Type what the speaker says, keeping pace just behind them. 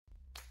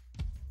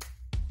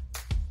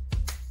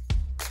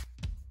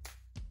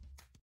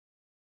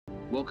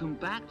Welcome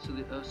back to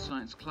the Earth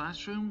Science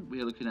Classroom.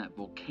 We are looking at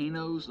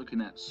volcanoes,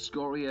 looking at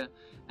scoria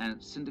and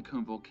cinder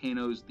cone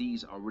volcanoes.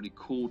 These are really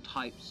cool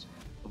types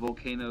of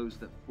volcanoes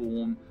that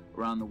form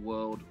around the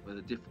world with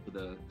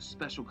a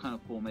special kind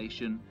of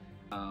formation.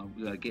 We're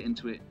going to get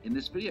into it in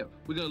this video.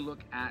 We're going to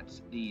look at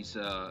these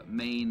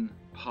main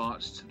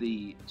parts to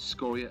the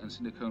scoria and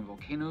cinder cone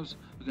volcanoes,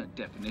 looking at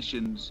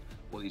definitions,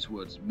 what these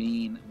words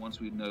mean. Once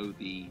we know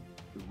the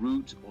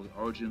root or the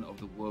origin of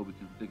the word, we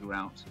can figure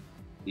out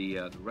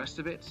the rest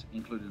of it,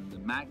 including the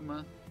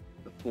magma,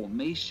 the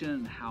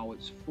formation, how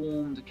it's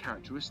formed, the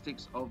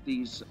characteristics of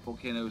these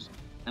volcanoes,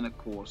 and of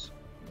course,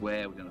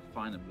 where we're going to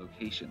find them,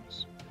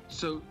 locations.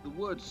 So the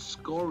word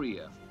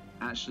scoria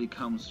actually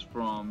comes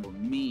from, or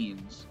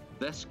means,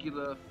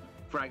 vescular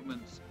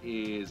fragments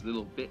is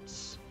little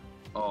bits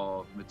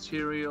of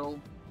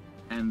material,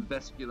 and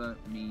vescular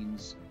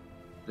means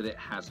that it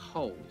has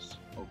holes.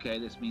 Okay,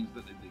 this means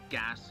that the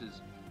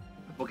gases,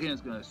 the volcano is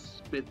going to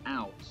spit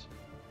out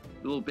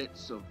little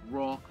bits of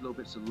rock, little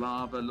bits of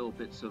lava, little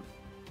bits of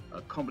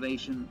a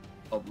combination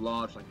of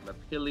large, like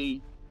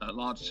lapilli,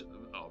 large,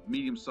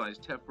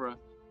 medium-sized tephra,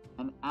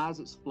 and as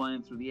it's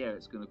flying through the air,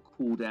 it's going to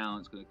cool down,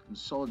 it's going to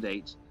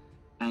consolidate,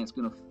 and it's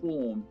going to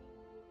form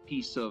a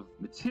piece of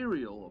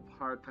material, of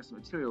pyroclastic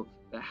material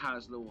that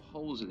has little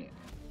holes in it.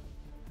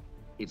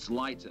 It's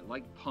lighter,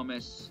 like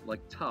pumice,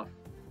 like tuff,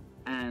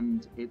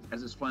 and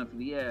as it's flying through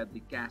the air,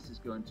 the gas is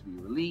going to be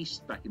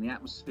released back in the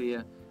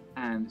atmosphere,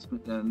 and it's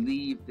going to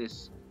leave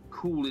this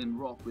cooling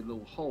rock with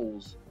little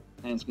holes,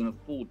 and it's going to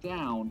fall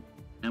down,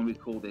 and we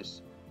call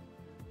this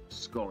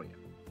scoria.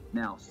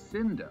 Now,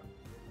 cinder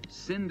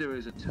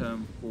is a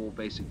term for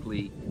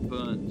basically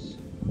burnt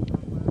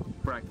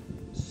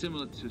fragment,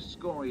 similar to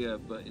scoria,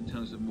 but in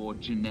terms of more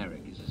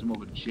generic. It's just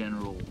more of a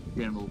general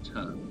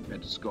term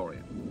compared to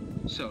scoria.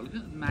 So look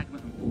at magma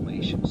and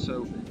formation.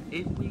 So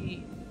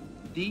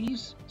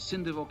these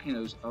cinder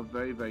volcanoes are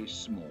very, very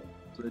small.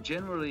 So they're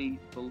generally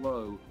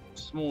below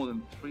smaller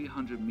than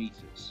 300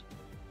 meters.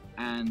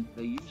 And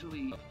they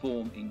usually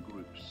form in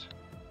groups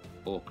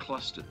or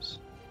clusters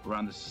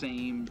around the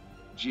same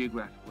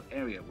geographical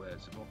area, where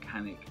it's a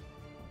volcanic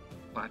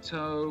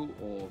plateau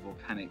or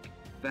volcanic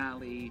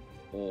valley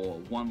or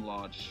one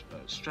large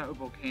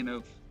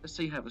stratovolcano. Let's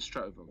say you have a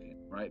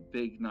stratovolcano, right?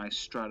 Big, nice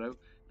strato.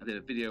 I did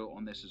a video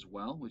on this as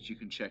well, which you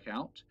can check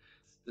out.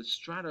 The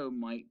strato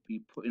might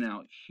be putting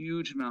out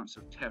huge amounts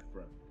of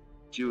tephra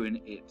during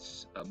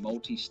its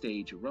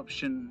multi-stage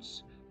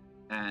eruptions,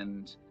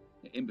 and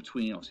in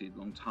between, obviously a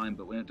long time,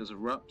 but when it does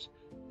erupt,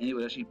 and it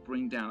would actually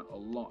bring down a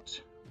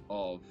lot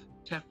of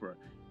tephra,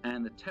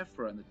 and the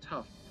tephra and the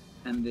tuff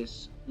and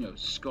this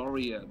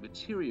scoria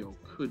material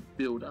could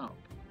build up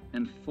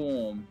and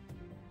form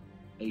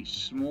a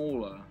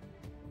smaller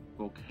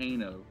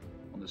volcano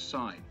on the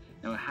side.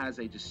 Now it has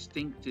a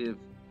distinctive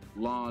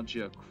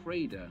larger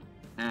crater,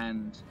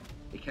 and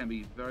it can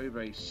be very,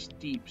 very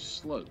steep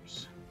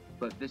slopes,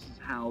 but this is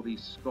how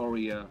these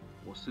scoria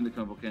or cinder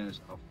cone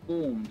volcanoes are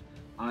formed,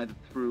 either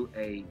through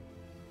an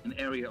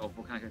area of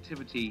volcanic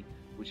activity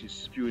which is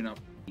spewing up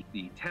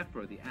the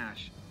tephra, the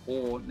ash,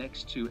 or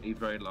next to a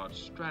very large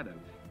strato.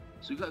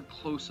 So you've got a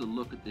closer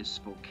look at this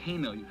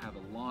volcano. You have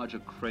a larger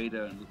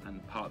crater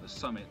and part of the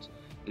summit.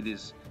 It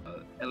is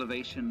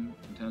elevation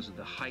in terms of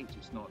the height.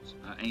 It's not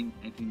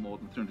anything more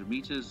than 300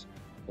 meters,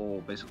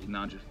 or basically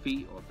 900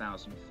 feet or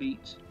 1,000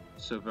 feet.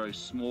 So very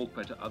small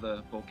compared to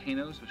other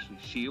volcanoes, especially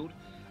shield.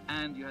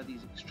 And you have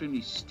these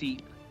extremely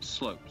steep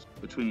slopes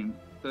between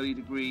 30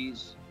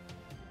 degrees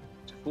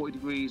to 40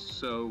 degrees,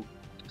 so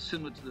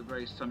similar to the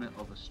very summit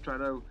of a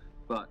strato,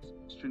 but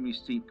extremely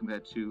steep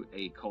compared to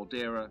a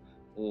caldera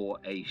or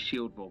a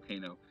shield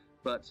volcano.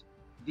 But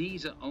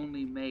these are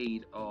only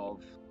made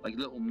of like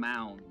little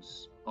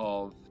mounds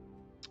of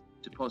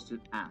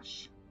deposited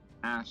ash,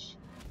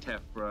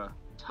 tephra,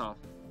 tuff,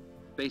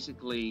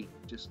 basically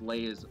just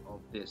layers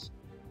of this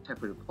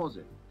tephra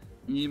deposit.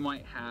 And you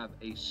might have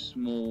a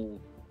small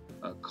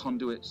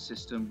conduit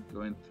system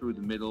going through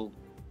the middle.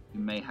 You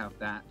may have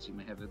that. You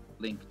may have a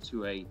link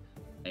to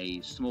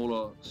a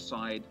smaller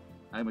side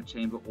magma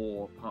chamber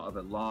or part of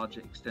a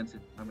larger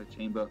extensive magma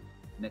chamber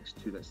next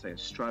to, let's say, a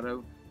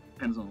strato.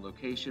 Depends on the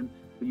location.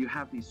 But you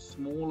have these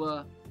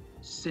smaller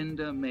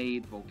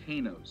cinder-made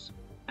volcanoes,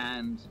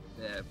 and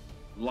they're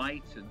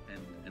light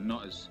and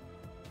not as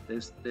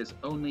there's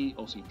only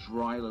also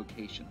dry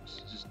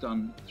locations. This is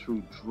done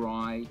through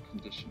dry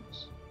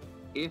conditions.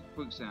 If,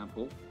 for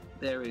example,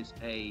 there is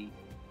a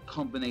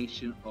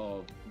combination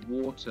of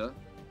water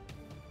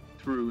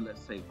through,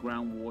 let's say,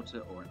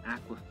 groundwater or an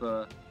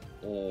aquifer,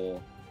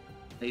 or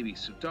maybe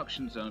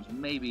subduction zones,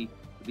 maybe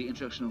with the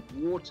introduction of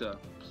water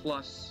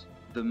plus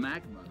the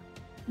magma,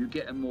 you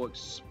get a more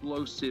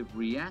explosive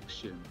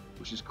reaction,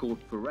 which is called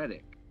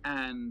phoretic.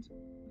 And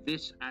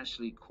this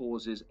actually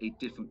causes a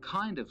different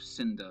kind of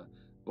cinder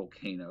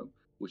volcano,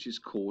 which is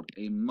called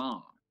a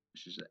maar,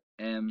 which is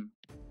a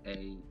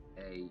M-A-A-R.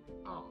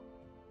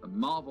 A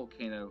maar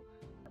volcano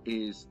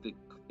is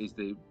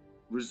the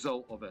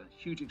result of a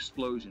huge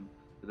explosion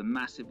with a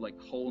massive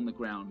hole in the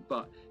ground,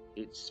 but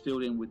it's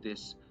filled in with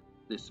this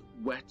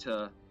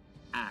wetter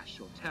ash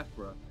or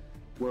tephra,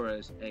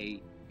 whereas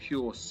a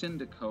pure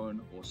cinder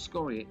cone or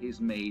scoria is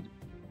made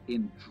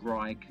in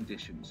dry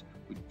conditions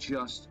with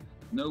just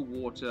no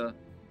water,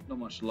 not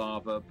much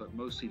lava, but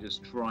mostly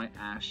just dry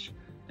ash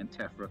and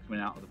tephra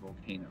coming out of the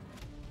volcano.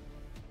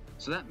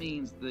 So that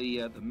means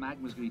the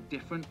magma is going to be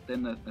different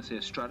than, let's say,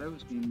 a strato.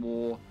 It's going to be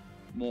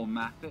more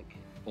mafic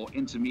or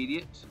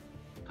intermediate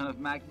kind of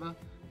magma,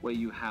 where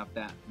you have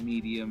that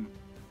medium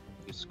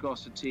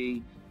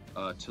viscosity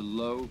to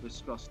low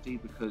viscosity,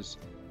 because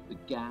the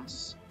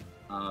gas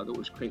that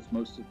which creates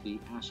most of the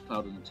ash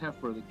cloud and the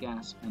tephra, the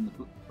gas and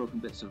the broken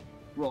bits of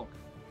rock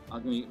are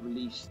going to get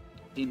released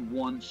in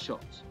one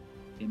shot.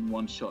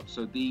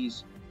 So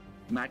these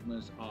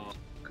magmas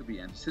could be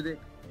acidic,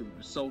 could be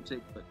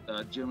basaltic,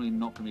 but generally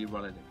not going to be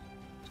rhyolitic.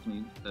 It's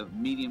going to be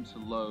medium to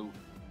low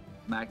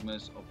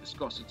magmas of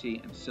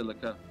viscosity and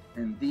silica,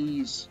 and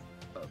these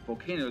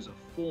volcanoes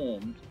are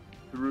formed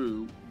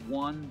through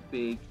one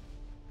big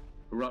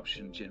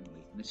eruption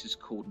generally, and this is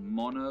called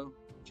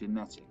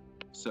monogenetic.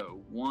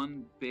 So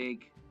one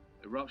big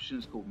eruption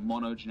is called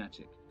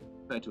monogenetic,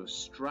 compared to a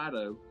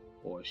strato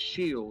or a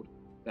shield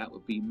that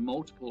would be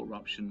multiple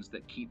eruptions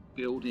that keep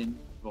building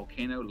the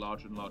volcano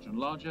larger and larger and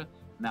larger,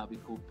 and that would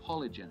be called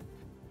polygenic.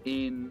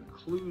 In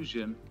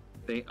conclusion,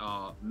 they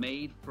are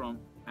made from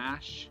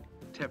ash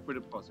tephra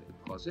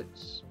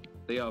deposits.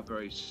 They are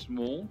very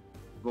small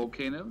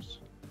volcanoes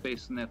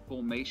based on their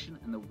formation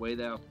and the way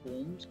they are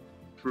formed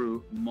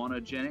through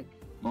monogenetic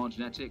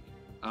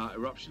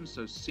eruptions,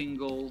 so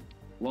single,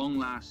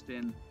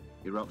 long-lasting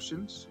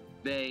eruptions.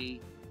 They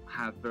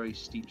have very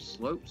steep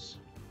slopes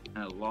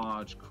and a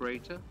large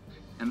crater,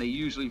 and they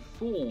usually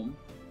form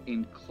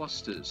in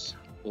clusters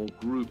or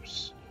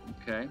groups.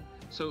 Okay,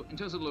 so in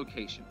terms of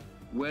location,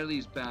 where do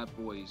these bad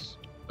boys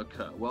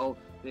occur? Well,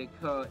 they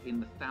occur in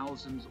the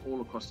thousands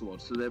all across the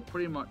world, so they're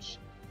pretty much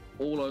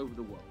all over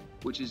the world,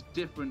 which is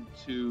different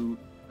to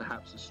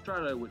perhaps a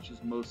strato, which is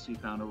mostly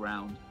found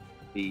around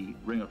the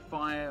Ring of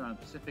Fire and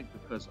Pacific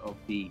because of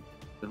the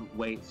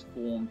way it's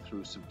formed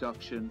through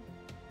subduction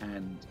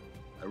and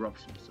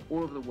eruptions. So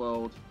all over the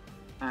world,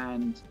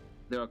 and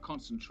there are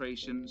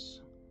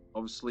concentrations,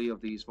 obviously,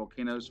 of these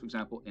volcanoes. For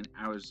example, in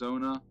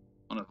Arizona,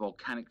 on a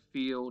volcanic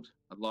field,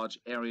 a large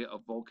area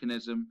of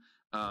volcanism,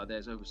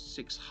 there's over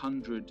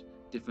 600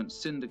 different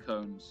cinder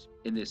cones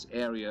in this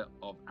area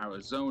of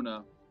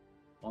Arizona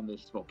on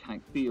this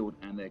volcanic field,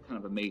 and they're kind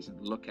of amazing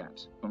to look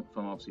at from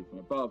obviously from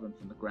above and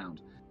from the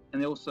ground.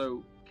 And they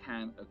also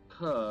can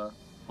occur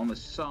on the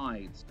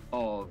sides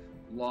of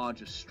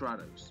larger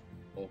stratos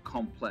or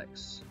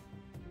complex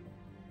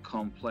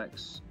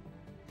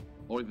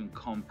or even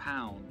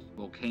compound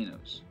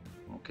volcanoes.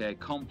 Okay,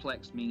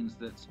 complex means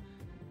that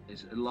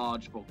it's a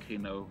large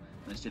volcano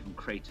and there's different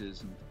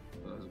craters, and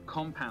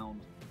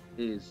compound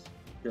is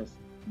just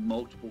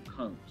multiple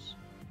cones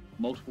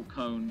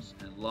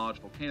and a large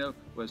volcano,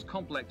 whereas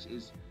complex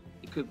is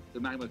the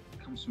magma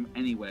comes from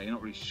anywhere. You're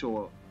not really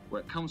sure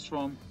where it comes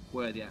from,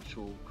 where the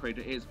actual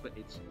crater is, but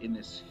it's in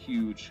this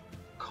huge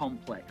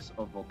complex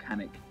of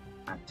volcanic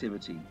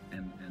activity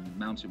and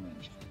mountain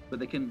range. But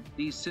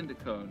these cinder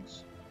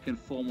cones can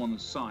form on the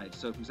side.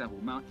 So for example,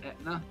 Mount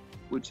Etna,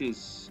 which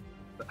has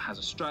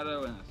a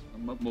strato and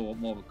has more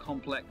of a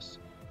complex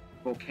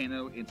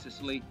volcano in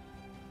Sicily,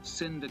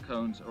 cinder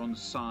cones are on the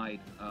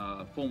side,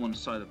 form on the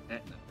side of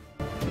Etna.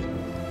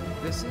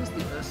 This is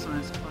the Earth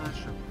Science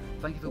Classroom.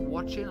 Thank you for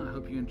watching. I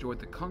hope you enjoyed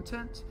the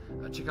content.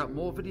 Check out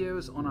more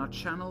videos on our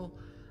channel,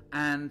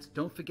 and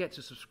don't forget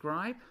to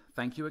subscribe.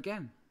 Thank you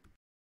again.